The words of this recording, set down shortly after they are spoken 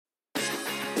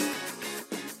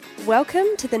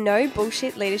Welcome to the No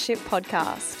Bullshit Leadership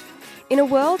Podcast. In a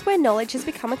world where knowledge has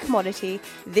become a commodity,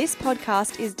 this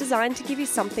podcast is designed to give you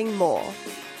something more.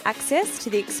 Access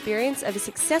to the experience of a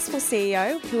successful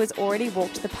CEO who has already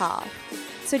walked the path.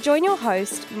 So join your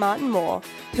host, Martin Moore,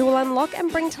 who will unlock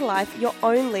and bring to life your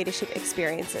own leadership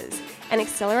experiences and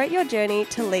accelerate your journey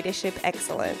to leadership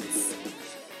excellence.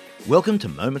 Welcome to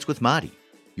Moments with Marty,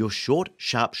 your short,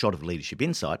 sharp shot of leadership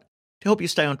insight to help you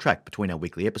stay on track between our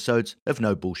weekly episodes of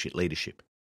No Bullshit Leadership.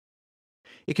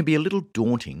 It can be a little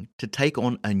daunting to take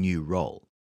on a new role,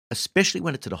 especially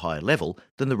when it's at a higher level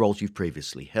than the roles you've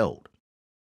previously held.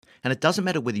 And it doesn't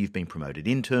matter whether you've been promoted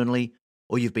internally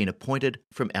or you've been appointed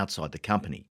from outside the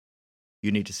company.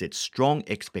 You need to set strong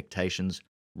expectations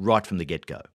right from the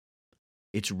get-go.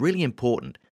 It's really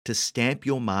important to stamp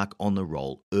your mark on the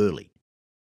role early.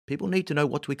 People need to know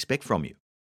what to expect from you.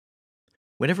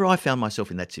 Whenever I found myself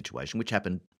in that situation, which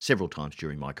happened several times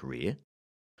during my career,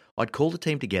 I'd call the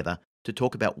team together to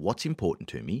talk about what's important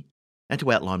to me and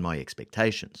to outline my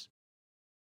expectations.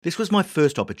 This was my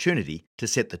first opportunity to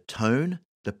set the tone,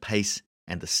 the pace,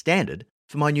 and the standard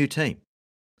for my new team.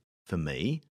 For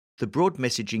me, the broad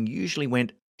messaging usually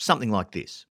went something like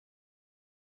this.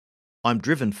 I'm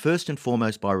driven first and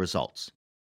foremost by results,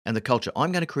 and the culture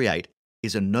I'm going to create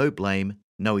is a no blame,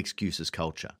 no excuses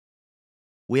culture.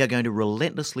 We are going to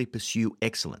relentlessly pursue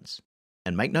excellence.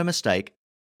 And make no mistake,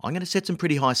 I'm going to set some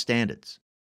pretty high standards.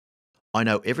 I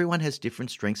know everyone has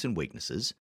different strengths and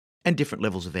weaknesses and different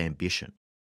levels of ambition.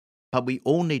 But we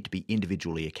all need to be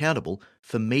individually accountable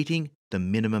for meeting the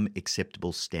minimum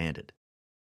acceptable standard.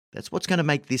 That's what's going to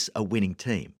make this a winning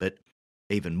team. But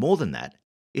even more than that,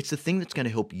 it's the thing that's going to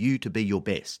help you to be your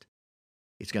best.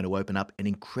 It's going to open up an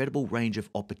incredible range of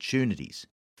opportunities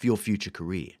for your future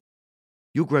career.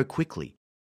 You'll grow quickly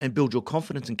and build your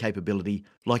confidence and capability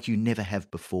like you never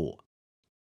have before.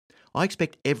 I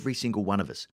expect every single one of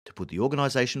us to put the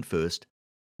organisation first,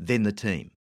 then the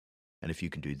team. And if you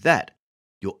can do that,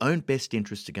 your own best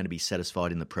interests are going to be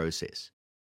satisfied in the process.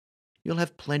 You'll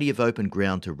have plenty of open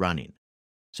ground to run in,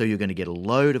 so you're going to get a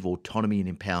load of autonomy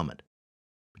and empowerment.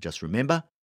 But just remember,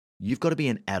 you've got to be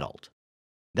an adult.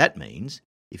 That means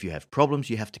if you have problems,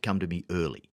 you have to come to me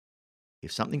early.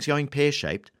 If something's going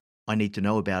pear-shaped, I need to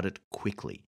know about it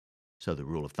quickly. So the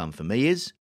rule of thumb for me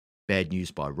is bad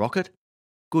news by rocket,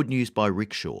 good news by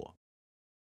rickshaw.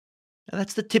 Now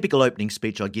that's the typical opening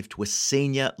speech I give to a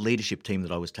senior leadership team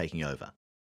that I was taking over.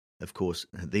 Of course,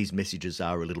 these messages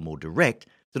are a little more direct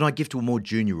than I give to a more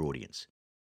junior audience,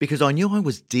 because I knew I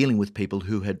was dealing with people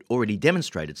who had already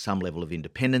demonstrated some level of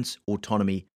independence,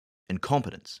 autonomy, and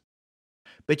competence.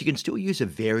 But you can still use a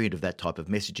variant of that type of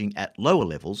messaging at lower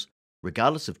levels,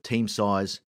 regardless of team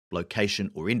size,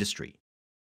 location, or industry.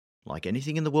 Like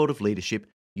anything in the world of leadership,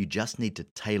 you just need to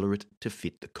tailor it to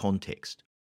fit the context.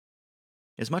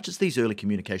 As much as these early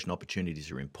communication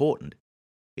opportunities are important,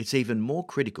 it's even more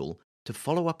critical to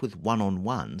follow up with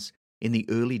one-on-ones in the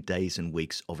early days and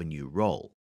weeks of a new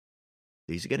role.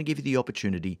 These are going to give you the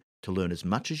opportunity to learn as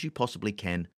much as you possibly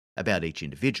can about each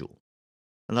individual,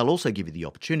 and they'll also give you the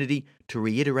opportunity to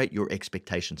reiterate your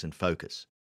expectations and focus.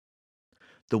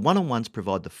 The one-on-ones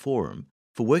provide the forum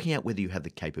for working out whether you have the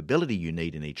capability you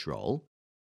need in each role,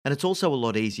 and it's also a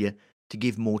lot easier to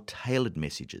give more tailored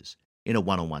messages in a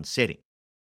one-on-one setting.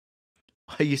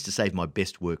 I used to save my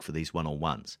best work for these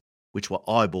one-on-ones, which were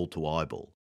eyeball to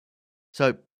eyeball.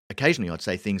 So occasionally I'd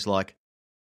say things like,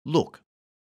 look,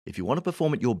 if you want to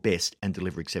perform at your best and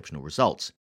deliver exceptional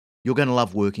results, you're going to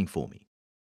love working for me.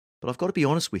 But I've got to be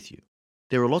honest with you,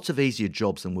 there are lots of easier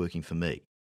jobs than working for me.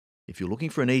 If you're looking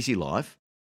for an easy life,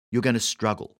 you're going to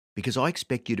struggle because I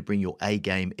expect you to bring your A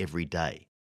game every day.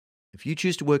 If you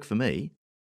choose to work for me,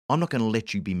 I'm not going to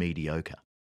let you be mediocre.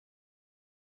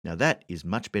 Now that is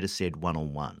much better said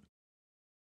one-on-one.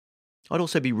 I'd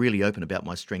also be really open about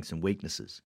my strengths and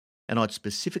weaknesses, and I'd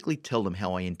specifically tell them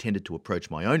how I intended to approach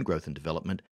my own growth and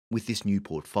development with this new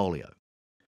portfolio.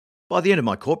 By the end of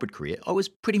my corporate career, I was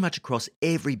pretty much across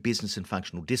every business and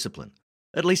functional discipline,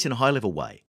 at least in a high-level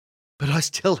way, but I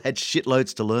still had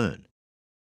shitloads to learn.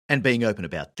 And being open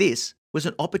about this was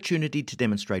an opportunity to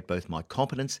demonstrate both my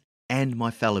competence and my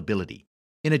fallibility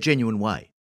in a genuine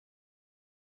way.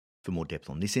 For more depth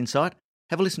on this insight,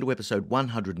 have a listen to episode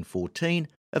 114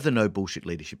 of the No Bullshit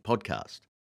Leadership Podcast,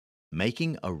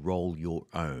 Making a Role Your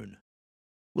Own.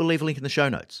 We'll leave a link in the show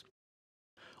notes.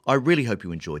 I really hope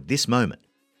you enjoyed this moment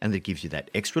and that it gives you that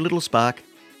extra little spark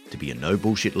to be a no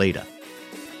bullshit leader.